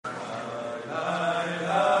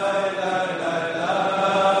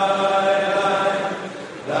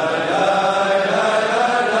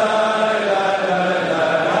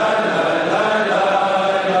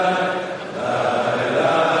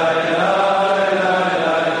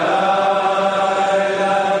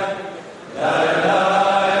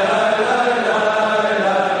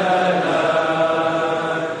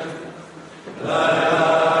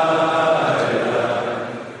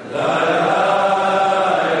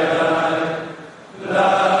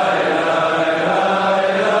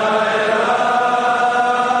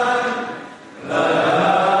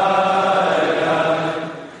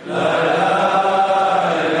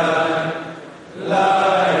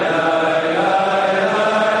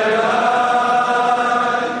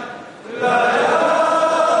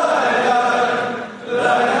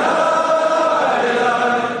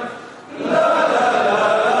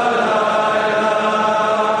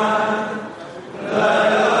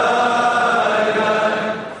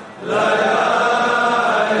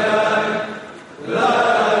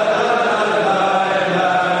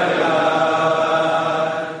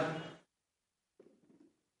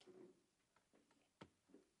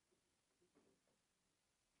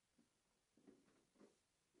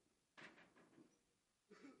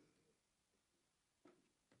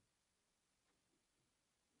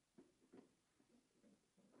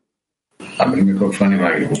Abre o microfone,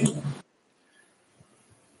 Magno.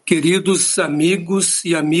 Queridos amigos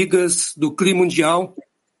e amigas do CLI Mundial,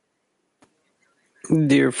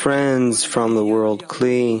 dear friends from the World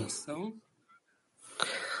CLI,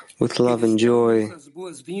 with love and joy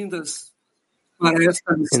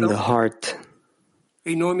in the heart,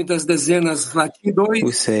 em nome das dezenas Latim 2,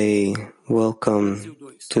 we say welcome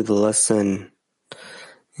to the lesson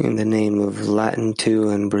in the name of Latin 2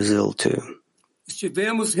 and Brazil 2.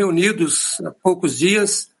 Estivemos reunidos há poucos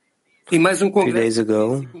dias em mais 3 congresso days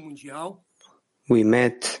ago, mundial we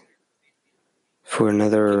met for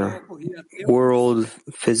another World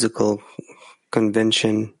Physical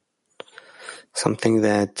Convention, something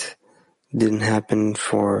that didn't happen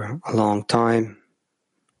for a long time.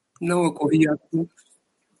 Não ocorria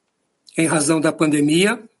em razão da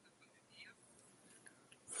pandemia,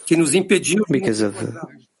 que nos impediu de Because of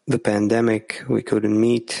the pandemic, we couldn't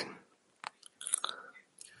meet.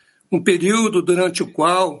 período durante o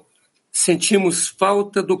qual sentimos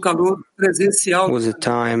falta do calor presencial. It was a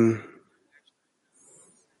time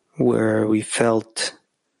where we felt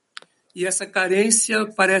E essa carência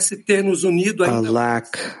parece ter nos unido a ainda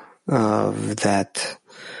lack of that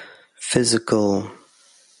physical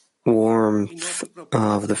warmth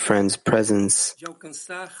of the friend's presence, de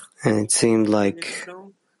alcançar and it seemed like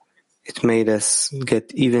it made us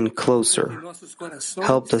get even closer, nossos corações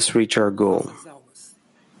helped us reach our goal. e almas.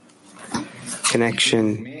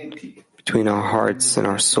 Connection between our hearts and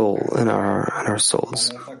our soul and our souls.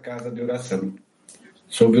 Nossa casa de oração.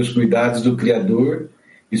 Sobre os cuidados do Criador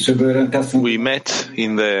e sobre a orientação. We met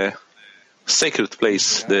in the sacred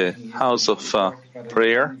place, the house of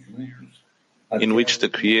prayer, in which the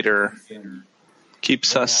Creator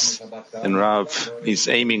keeps us, and Rav is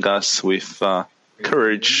aiming us with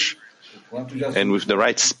courage and with the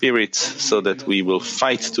right spirit so that we will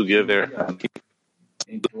fight together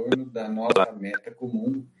Em torno da nossa meta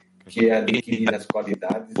comum, que é adquirir as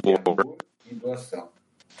qualidades de amor e doação,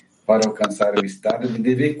 para alcançar o estado de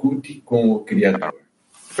devekut com o Criador.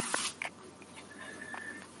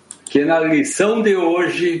 Que na lição de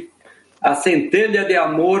hoje, a centelha de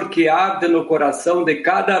amor que arde no coração de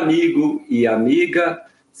cada amigo e amiga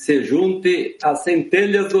se junte às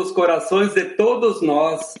centelhas dos corações de todos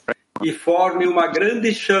nós e forme uma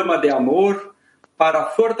grande chama de amor para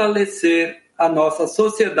fortalecer a nossa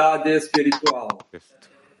sociedade espiritual.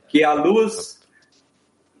 Que a luz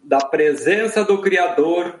da presença do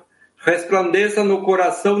Criador resplandeça no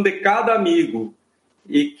coração de cada amigo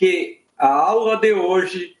e que a aula de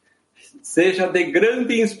hoje seja de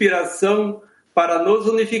grande inspiração para nos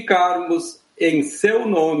unificarmos em seu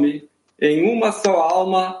nome, em uma só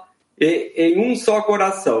alma e em um só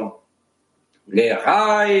coração.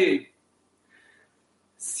 Lehai,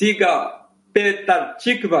 siga Petar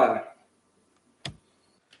Tikva.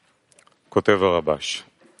 כותב הרבש,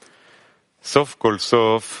 סוף כל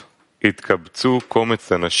סוף התקבצו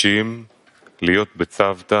קומץ אנשים להיות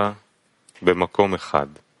בצוותא במקום אחד,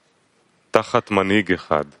 תחת מנהיג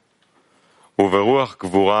אחד, וברוח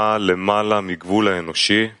גבורה למעלה מגבול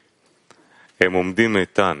האנושי, הם עומדים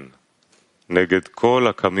איתן, נגד כל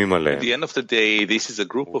הקמים עליהם. At the end of the day, this is a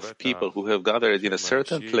group of people who have gathered in a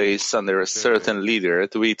certain place under a certain leader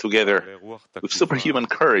to be together. With superhuman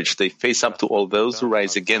courage, they face up to all those who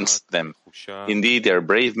rise against them. Indeed, they are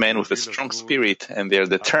brave men with a strong spirit, and they are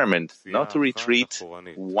determined not to retreat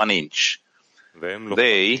 1 inch.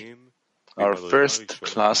 They are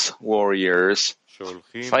first-class warriors,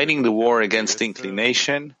 fighting the war against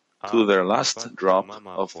inclination to their last drop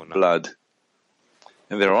of blood.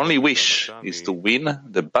 And their only wish is to win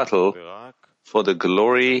the battle for the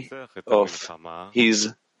glory of His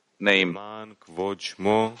name.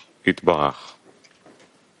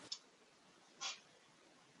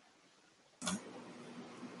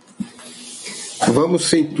 Vamos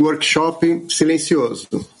sentir workshop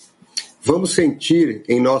silencioso. Vamos sentir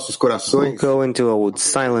em nossos corações. We'll go into a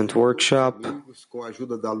silent workshop, Com a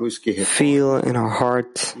ajuda da luz que feel in our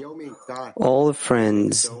heart e aumentar all the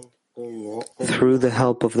friends through the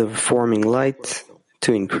help of the reforming light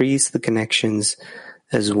to increase the connections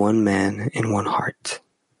as one man in one heart.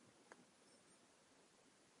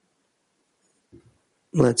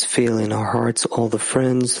 Let's feel in our hearts all the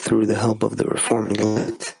friends through the help of the reforming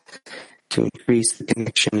light to increase the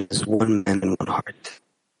connection as one man in one heart.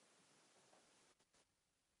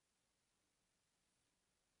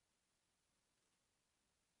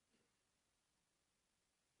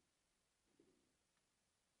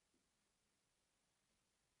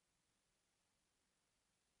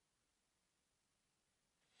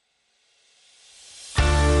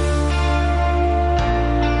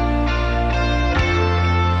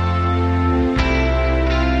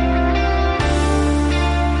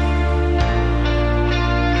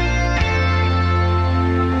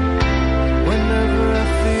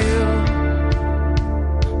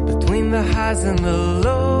 highs and the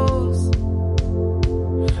lows.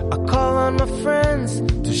 I call on my friends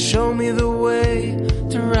to show me the way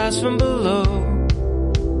to rise from below.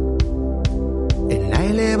 En la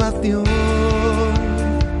elevación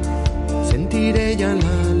sentiré ya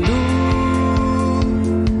la luz.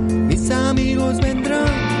 Mis amigos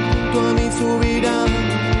vendrán, junto a mí subirán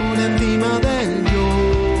por encima del yo.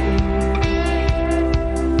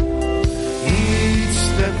 Each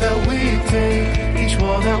step that we take, each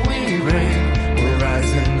wall that we break, we're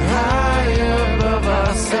rising higher above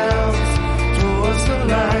ourselves towards the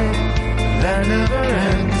light that never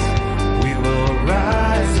ends. We will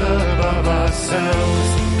rise above ourselves.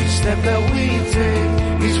 Each step that we take,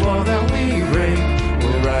 each wall that we break,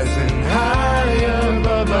 we're rising higher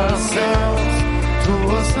above ourselves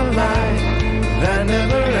towards the light that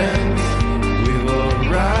never ends. We will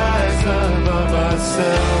rise above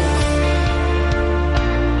ourselves.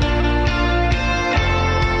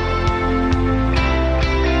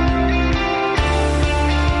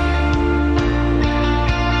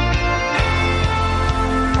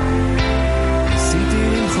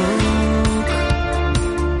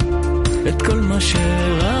 את כל מה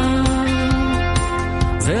שרע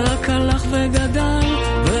זה רק הלך וגדל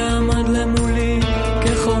ועמד למולי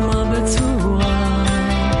כחומה בצורה.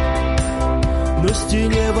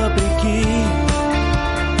 Бросьте вопреки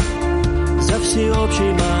за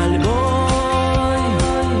всеобщей мольбой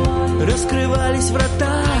раскрывались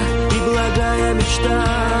врата, и благая мечта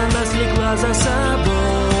нас влекла за собой.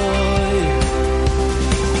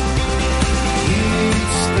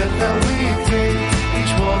 Each step that we take,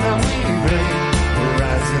 each wall that we break, we're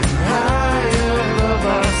rising higher above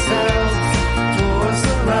ourselves towards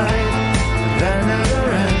the light that never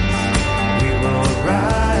ends. We will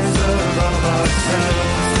rise above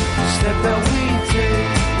ourselves. Each step that we take,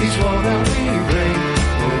 each wall that we break,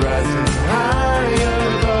 we're rising higher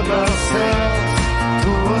above ourselves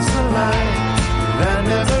towards the light that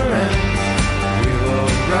never ends. We will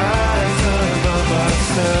rise above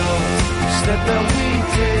ourselves. Each step that we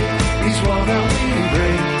take, each wall that we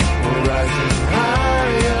break, we're rising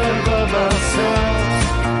higher above ourselves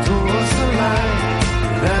towards the light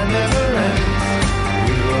that never ends.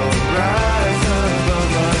 We will rise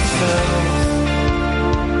above ourselves.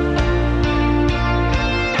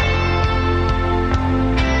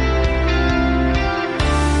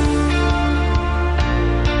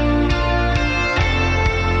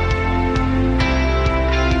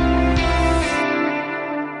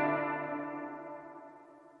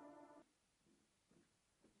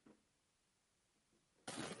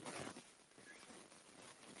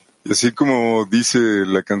 Y así como dice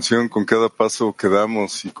la canción, con cada paso que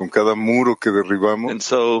damos y con cada muro que derribamos. And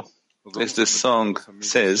so, as the song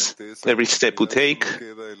says, every step we take,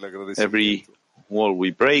 every wall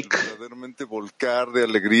we break, volcar de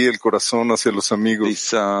alegría el corazón hacia los amigos.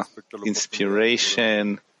 This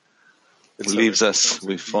inspiration leaves us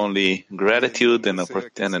with only gratitude and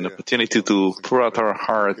an opportunity to pour out our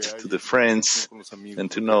heart to the friends and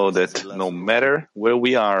to know that no matter where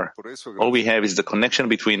we are, all we have is the connection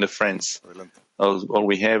between the friends. All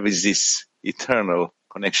we have is this eternal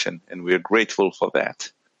connection, and we are grateful for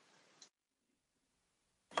that.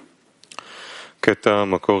 קטע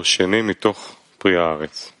מקור שני מתוך פרי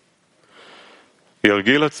הארץ.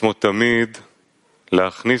 ירגיל עצמו תמיד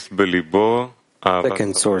להכניס בליבו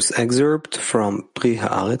Second source excerpt from Pri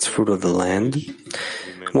Haaretz, Fruit of the Land.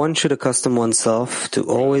 One should accustom oneself to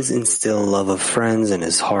always instill love of friends in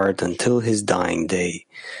his heart until his dying day,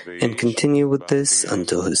 and continue with this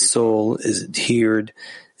until his soul is adhered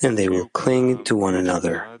and they will cling to one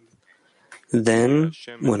another. Then,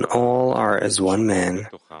 when all are as one man,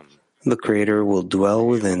 the Creator will dwell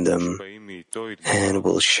within them and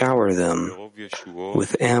will shower them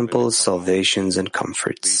with ample salvations and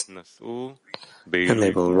comforts, and they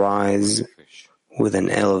will rise with an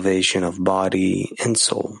elevation of body and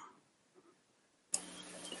soul.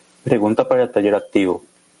 Pregunta para el taller activo.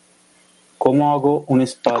 ¿Cómo hago un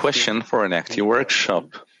espacio? A question for an active workshop.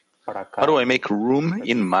 How do I make room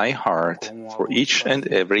in my heart for each and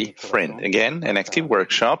every friend? Again, an active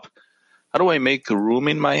workshop. How do I make room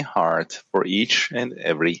in my heart for each and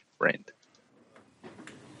every friend?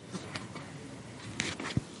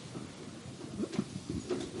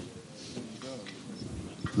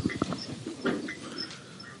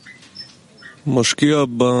 משקיע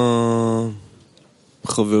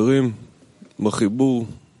בחברים, בחיבור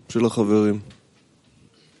של החברים.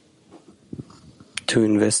 To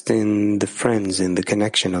invest in the friends, in the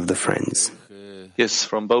connection of the friends. Yes,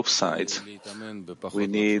 from both sides. We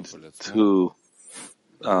need to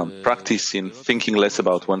practice in thinking less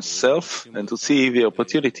about oneself and to see the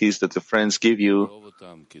opportunities that the friends give you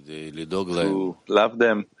to love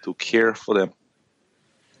them, to care for them.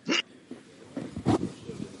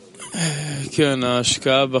 כן,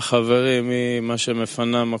 ההשקעה בחברים היא מה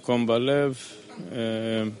שמפנה מקום בלב.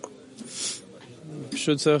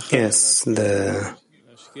 פשוט צריך... Yes, the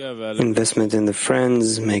investment in the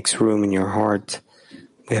friends makes room in your heart.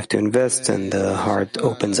 We have to invest and the heart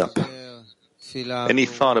opens up. Any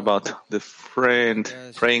thought about the friend,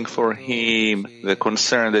 praying for him, the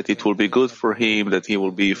concern that it will be good for him, that he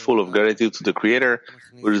will be full of gratitude to the Creator,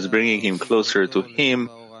 which is bringing him closer to him,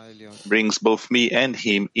 brings both me and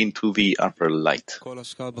him into the upper light.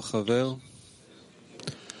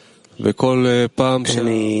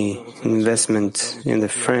 Any investment in the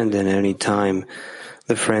friend and any time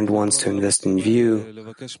the friend wants to invest in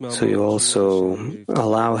you, so you also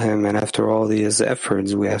allow him, and after all these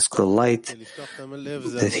efforts, we ask the light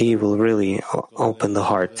that he will really open the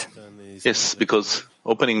heart. Yes, because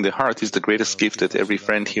opening the heart is the greatest gift that every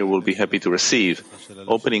friend here will be happy to receive.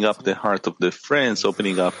 Opening up the heart of the friends,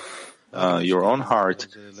 opening up your own heart.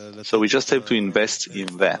 So we just have to invest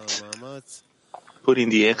in that. Put in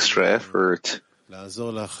the extra effort to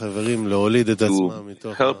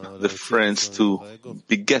help the friends to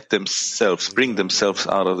beget themselves, bring themselves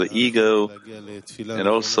out of the ego, and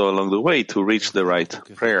also along the way to reach the right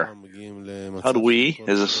prayer. How do we,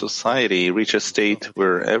 as a society, reach a state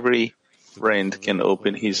where every friend can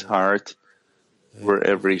open his heart, where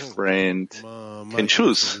every friend can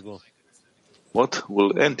choose what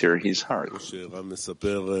will enter his heart?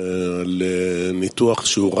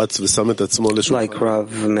 Like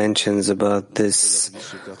Rav mentions about this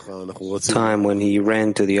time when he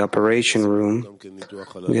ran to the operation room,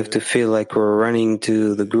 we have to feel like we're running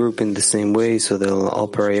to the group in the same way, so they'll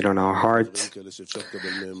operate on our heart.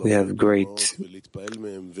 We have great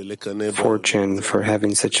fortune for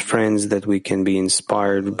having such friends that we can be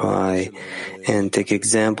inspired by and take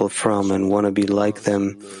example from and want to be like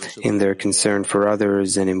them in their concern for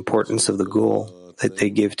others and importance of the goal that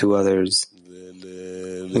they give to others.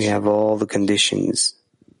 We have all the conditions.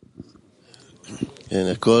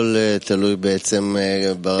 Yes,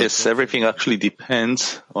 everything actually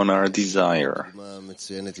depends on our desire.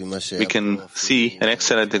 We can see an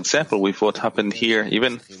excellent example with what happened here,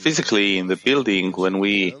 even physically in the building, when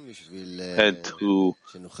we had to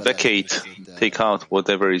vacate, take out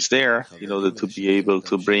whatever is there in order to be able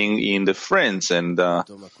to bring in the friends and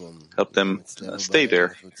help them stay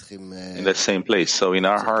there in the same place. So in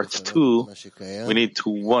our hearts too, we need to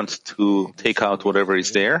want to take out whatever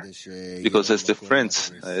is there, because as the friend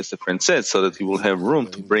said, so that we will have room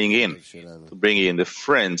to bring in the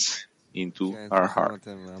friends into our heart.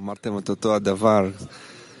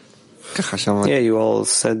 Yeah, you all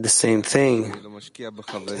said the same thing.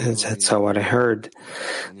 That's how what I heard.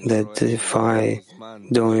 That if I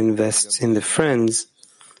don't invest in the friends,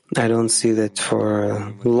 I don't see that for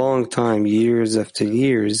a long time, years after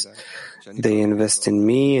years, they invest in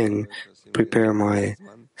me and prepare my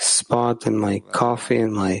spot and my coffee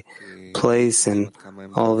and my place, and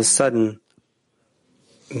all of a sudden,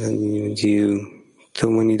 when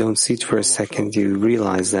you don't see it for a second, you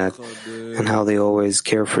realize that and how they always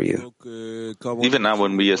care for you. Even now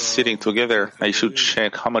when we are sitting together, I should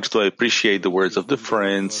check how much do I appreciate the words of the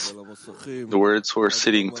friends, the words who are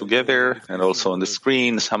sitting together, and also on the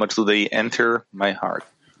screens, how much do they enter my heart.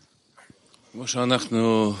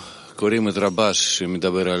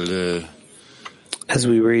 As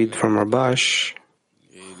we read from Rabash,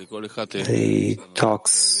 he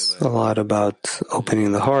talks a lot about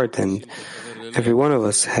opening the heart, and every one of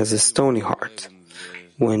us has a stony heart.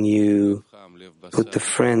 When you put the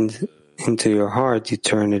friend into your heart, you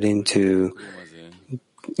turn it into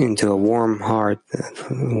a warm heart,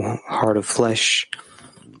 heart of flesh.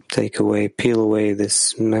 Peel away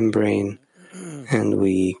this membrane, and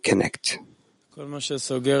we connect.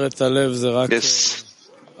 Yes,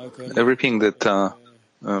 everything that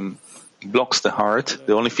blocks the heart,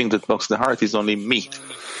 the only thing that blocks the heart is only me.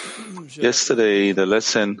 Yesterday, the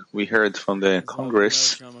lesson we heard from the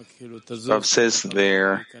Congress, Rav says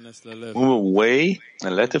there, move away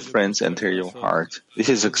and let the friends enter your heart. This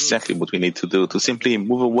is exactly what we need to do, to simply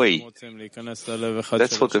move away.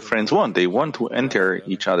 That's what the friends want. They want to enter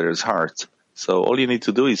each other's heart. So all you need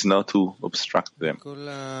to do is not to obstruct them.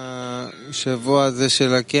 And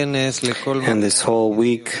this whole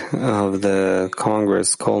week of the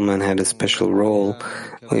Congress, Coleman had a special role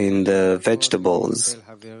in the vegetables.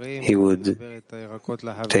 He would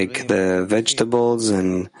take the vegetables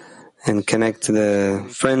and connect the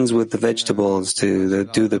friends with the vegetables to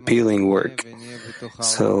do the peeling work.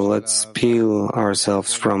 So let's peel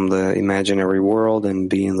ourselves from the imaginary world and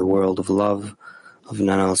be in the world of love of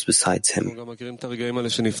none else besides Him.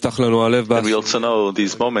 And we also know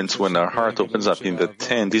these moments when our heart opens up in the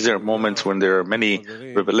tent. These are moments when there are many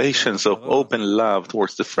revelations of open love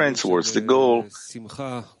towards the friends, towards the goal,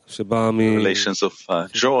 revelations of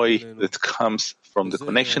joy that comes from the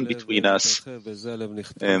connection between us.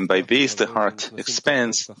 And by this, the heart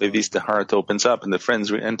expands. By this, the heart opens up, and the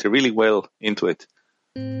friends enter really well into it.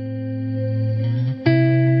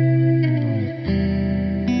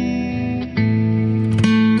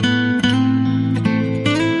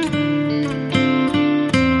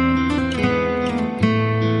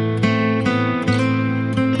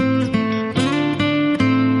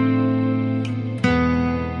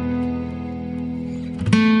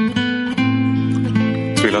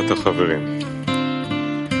 תפילת החברים.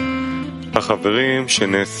 החברים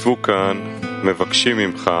שנאספו כאן מבקשים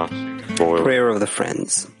ממך, Prayer of the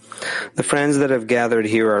friends. The friends that have gathered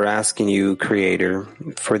here are asking you, Creator,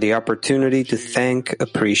 for the opportunity to thank,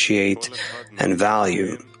 appreciate, and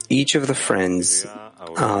value each of the friends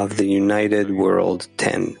of the United World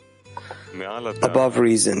 10, above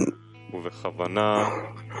reason,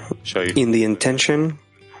 in the intention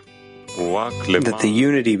that the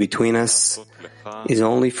unity between us is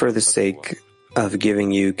only for the sake of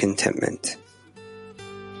giving you contentment.